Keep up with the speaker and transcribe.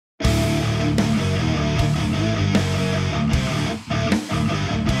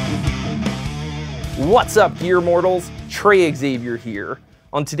What's up, Gear Mortals? Trey Xavier here.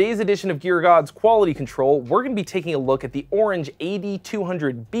 On today's edition of Gear God's Quality Control, we're going to be taking a look at the orange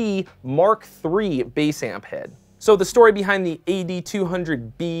AD200B Mark III bass amp head. So the story behind the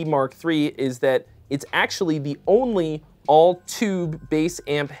AD200B Mark III is that it's actually the only all-tube bass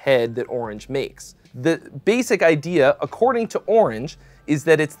amp head that Orange makes. The basic idea, according to Orange, is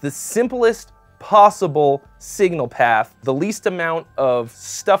that it's the simplest possible signal path, the least amount of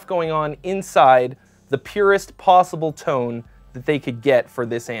stuff going on inside, the purest possible tone that they could get for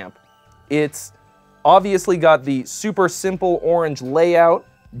this amp. It's obviously got the super simple Orange layout,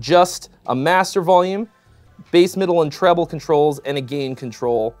 just a master volume, bass, middle, and treble controls, and a gain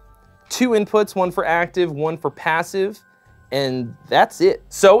control. 2 inputs, one for active, one for passive, and that's it.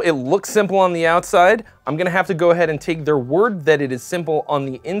 So it looks simple on the outside. I'm gonna have to go ahead and take their word that it is simple on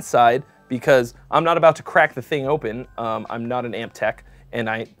the inside because I'm not about to crack the thing open. I'm not an amp tech, and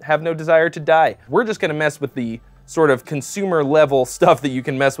I have no desire to die. We're just gonna mess with the sort of consumer level stuff that you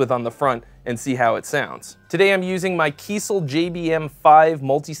can mess with on the front and see how it sounds. Today I'm using my Kiesel JBM5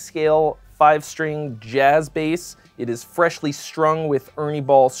 multi-scale 5-string jazz bass. It is freshly strung with Ernie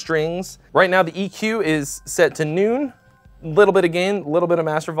Ball strings. Right now the EQ is set to noon, a little bit of gain, a little bit of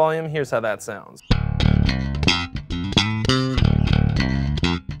master volume. Here's how that sounds.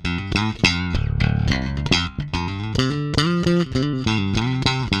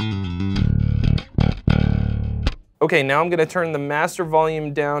 Okay, now I'm gonna turn the master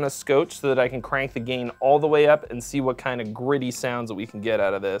volume down a scotch so that I can crank the gain all the way up and see what kind of gritty sounds that we can get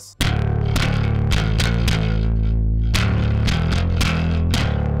out of this.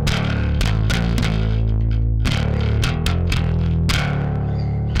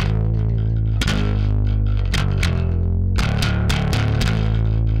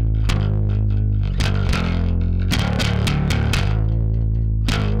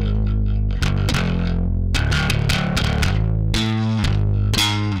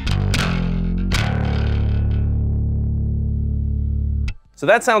 So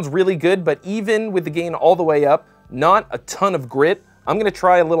that sounds really good, but even with the gain all the way up, not a ton of grit. I'm gonna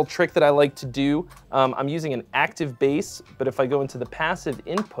try a little trick that I like to do. I'm using an active bass, but if I go into the passive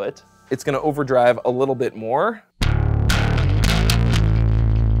input, it's gonna overdrive a little bit more.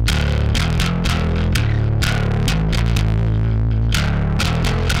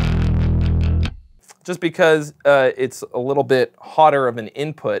 Just because it's a little bit hotter of an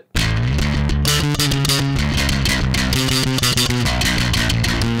input.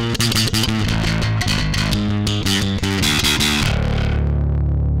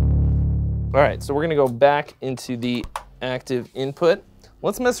 All right, so we're gonna go back into the active input.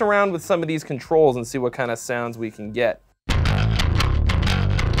 Let's mess around with some of these controls and see what kind of sounds we can get.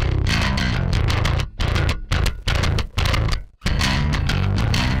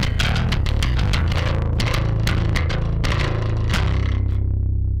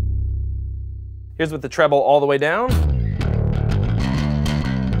 Here's with the treble all the way down.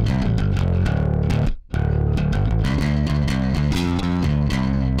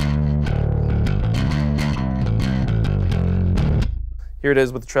 Here it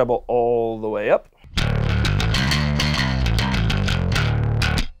is with the treble all the way up.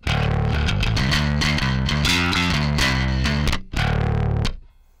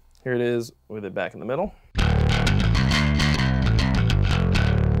 Here it is with it back in the middle.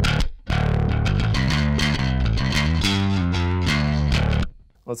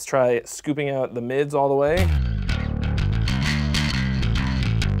 Let's try scooping out the mids all the way.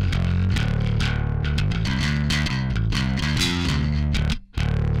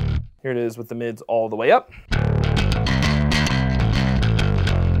 Here it is with the mids all the way up.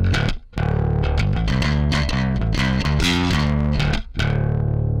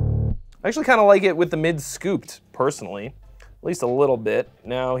 I actually kind of like it with the mids scooped, personally, at least a little bit.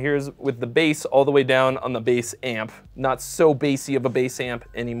 Now here's with the bass all the way down on the bass amp. Not so bassy of a bass amp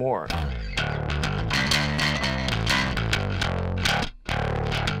anymore.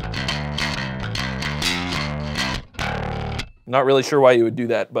 Not really sure why you would do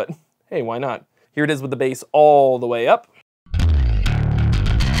that, but hey, why not? Here it is with the bass all the way up.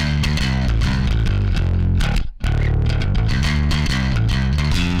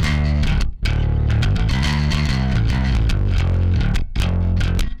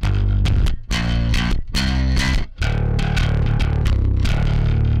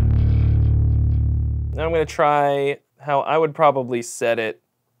 Now I'm gonna try how I would probably set it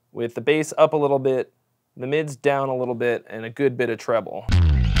with the bass up a little bit, the mids down a little bit, and a good bit of treble.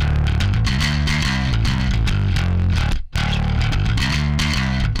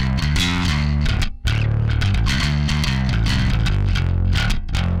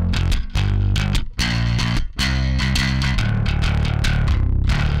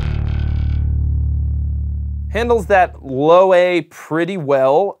 Handles that low A pretty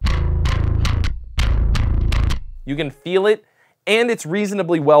well. You can feel it, and it's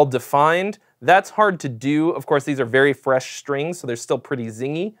reasonably well defined. That's hard to do. Of course, these are very fresh strings, so they're still pretty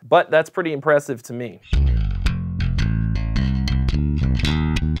zingy, but that's pretty impressive to me.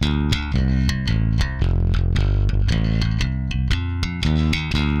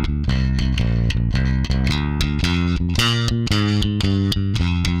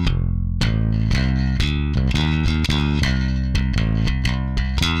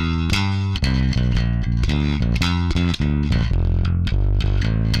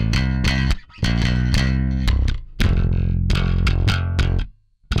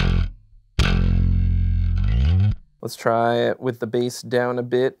 Let's try it with the bass down a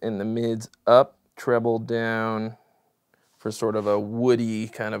bit and the mids up, treble down for sort of a woody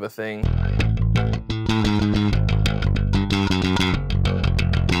kind of a thing.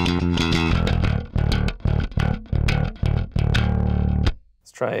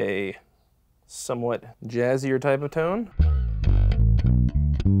 Let's try a somewhat jazzier type of tone.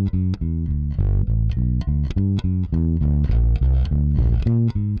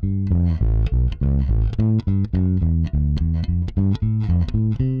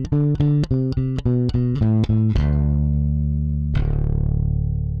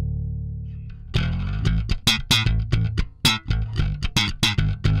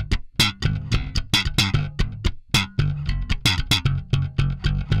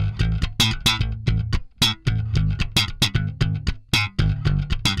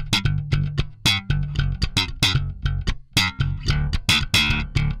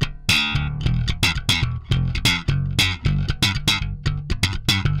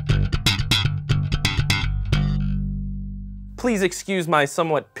 Please excuse my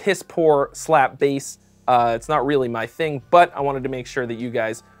somewhat piss-poor slap bass. It's not really my thing, but I wanted to make sure that you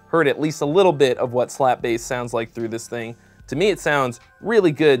guys heard at least a little bit of what slap bass sounds like through this thing. To me, it sounds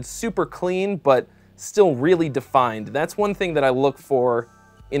really good, super clean, but still really defined. That's one thing that I look for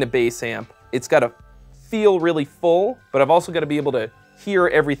in a bass amp. It's got to feel really full, but I've also got to be able to hear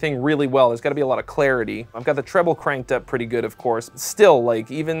everything really well. There's got to be a lot of clarity. I've got the treble cranked up pretty good, of course. Still, like,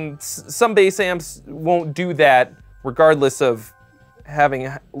 even some bass amps won't do that regardless of having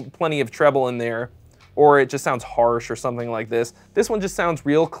plenty of treble in there, or it just sounds harsh or something like this. This one just sounds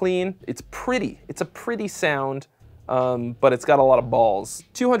real clean. It's pretty. It's a pretty sound, but it's got a lot of balls.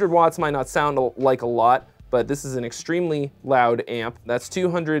 200 watts might not sound like a lot, but this is an extremely loud amp. That's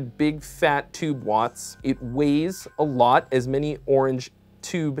 200 big fat tube watts. It weighs a lot, as many orange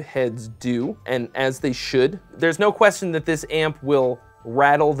tube heads do, and as they should. There's no question that this amp will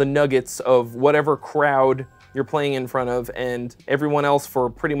rattle the nuggets of whatever crowd you're playing in front of and everyone else for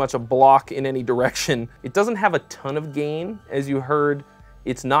pretty much a block in any direction. It doesn't have a ton of gain, as you heard.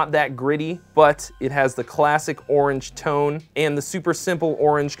 It's not that gritty, but it has the classic orange tone and the super simple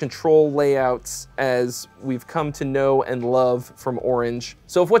orange control layouts as we've come to know and love from Orange.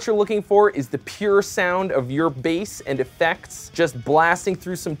 So if what you're looking for is the pure sound of your bass and effects just blasting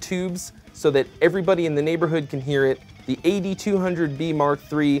through some tubes so that everybody in the neighborhood can hear it, the AD200B Mark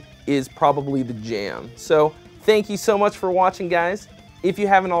III is probably the jam. So thank you so much for watching, guys. If you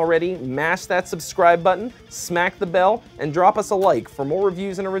haven't already, mash that subscribe button, smack the bell, and drop us a like for more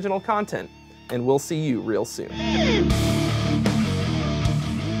reviews and original content. And we'll see you real soon.